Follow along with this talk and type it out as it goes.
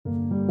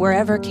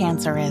Wherever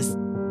cancer is,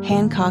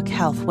 Hancock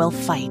Health will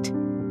fight.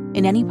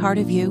 In any part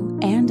of you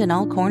and in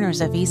all corners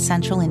of East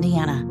Central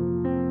Indiana.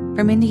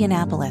 From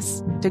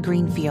Indianapolis to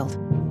Greenfield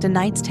to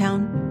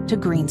Knightstown to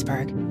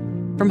Greensburg.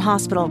 From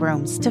hospital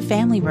rooms to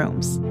family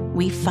rooms,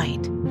 we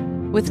fight.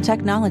 With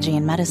technology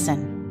and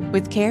medicine,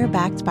 with care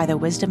backed by the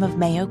wisdom of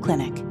Mayo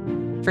Clinic.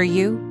 For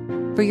you,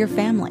 for your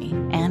family,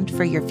 and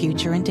for your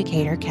future in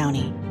Decatur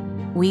County.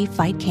 We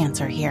fight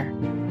cancer here.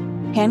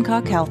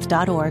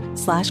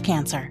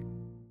 HancockHealth.org/cancer.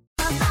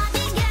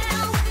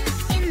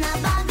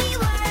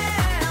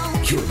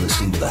 You're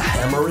listening to the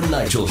Hammer and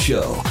Nigel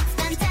Show.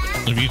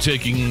 Have you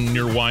taken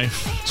your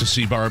wife to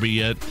see Barbie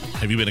yet?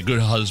 Have you been a good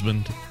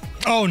husband?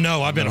 Oh,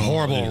 no, I've been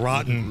horrible,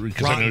 rotten.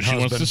 Because I know she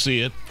wants to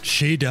see it.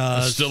 She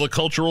does. It's still a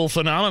cultural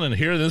phenomenon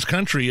here in this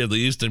country, at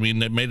least. I mean,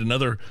 they made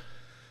another...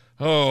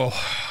 it's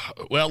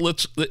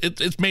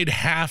made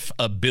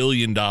 $500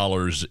 million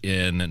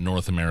in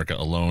North America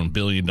alone, $1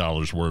 billion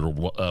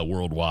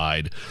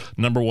worldwide.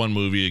 Number one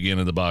movie again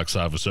in the box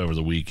office over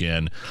the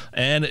weekend.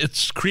 And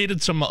it's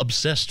created some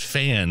obsessed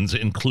fans,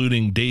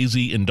 including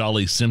Daisy and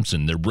Dolly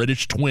Simpson. They're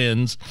British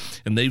twins,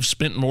 and they've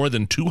spent more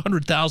than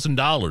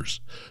 $200,000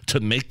 to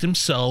make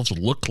themselves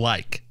look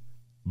like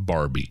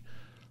Barbie.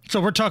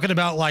 So we're talking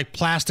about like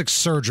plastic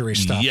surgery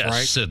stuff, right?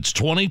 Yes, it's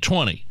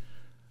 2020.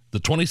 The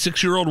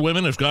 26-year-old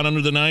women have gone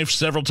under the knife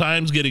several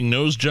times getting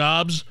nose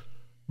jobs,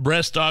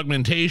 breast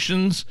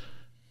augmentations,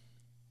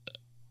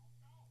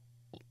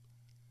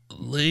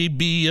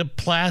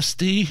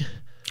 labiaplasty.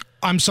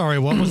 I'm sorry,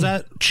 what was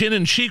that? Chin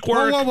and cheek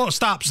work. Whoa,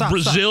 stop.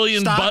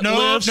 Brazilian butt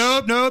lifts.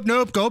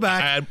 Nope, go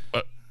back.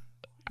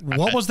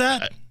 What was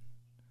that?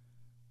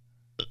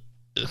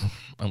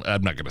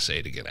 I'm not going to say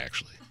it again,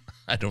 actually.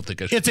 I don't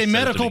think I should. It's a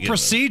medical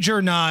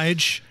procedure,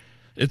 Nige.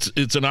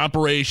 It's an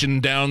operation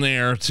down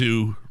there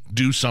to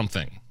do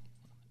something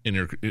in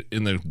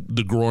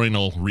the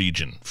groinal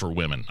region for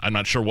women. I'm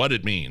not sure what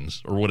it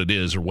means or what it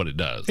is or what it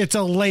does. It's a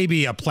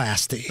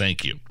labiaplasty.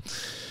 Thank you.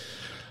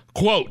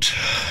 Quote.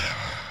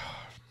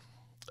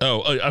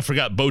 Oh, I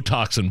forgot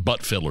Botox and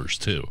butt fillers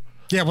too.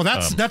 Yeah, well,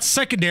 that's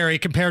secondary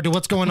compared to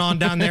what's going on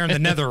down there in the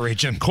nether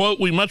region. Quote,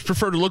 we much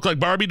prefer to look like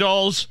Barbie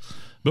dolls.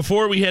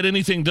 Before we had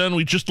anything done,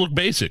 we just looked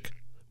basic.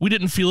 We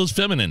didn't feel as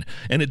feminine,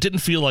 and it didn't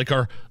feel like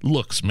our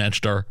looks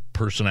matched our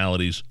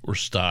personalities or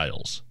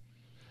styles.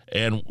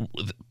 And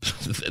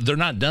they're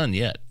not done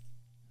yet.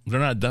 They're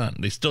not done.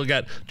 They still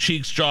got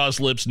cheeks,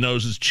 jaws, lips,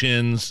 noses,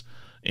 chins,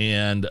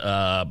 and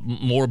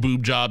more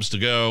boob jobs to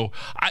go.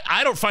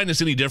 I don't find this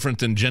any different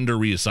than gender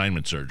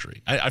reassignment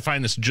surgery. I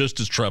find this just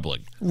as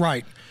troubling.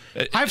 Right.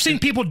 I've seen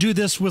people do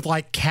this with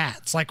like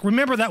cats. Like,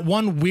 remember that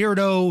one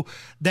weirdo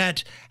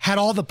that had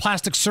all the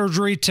plastic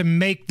surgery to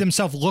make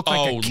themselves look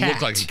like a cat?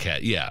 Look like a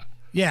cat, yeah.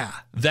 Yeah.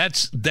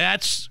 That's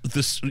this,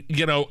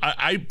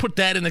 I put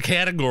that in the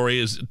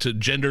category as to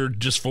gender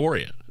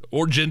dysphoria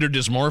or gender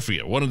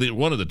dysmorphia. One of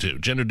the two.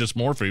 Gender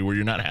dysmorphia, where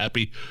you're not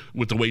happy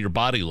with the way your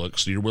body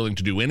looks, so you're willing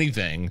to do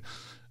anything,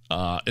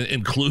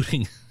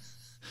 including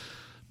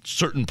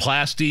certain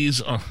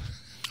plasties.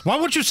 Why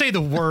would you say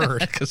the word?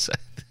 Because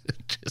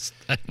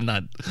I'm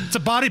not. It's a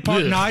body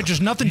part, Nige.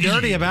 There's nothing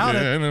dirty about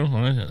it. I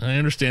know. I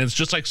understand. It's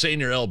just like saying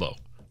your elbow.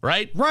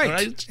 Right?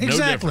 Right.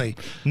 Exactly.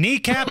 No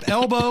kneecap,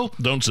 elbow.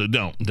 Don't.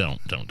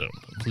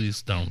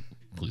 Please don't.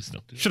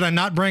 Should I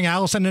not bring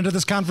Allison into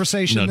this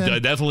conversation? No,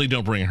 then? Definitely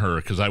don't bring her,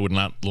 because I would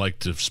not like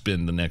to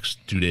spend the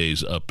next 2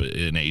 days up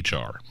in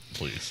HR.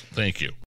 Please. Thank you.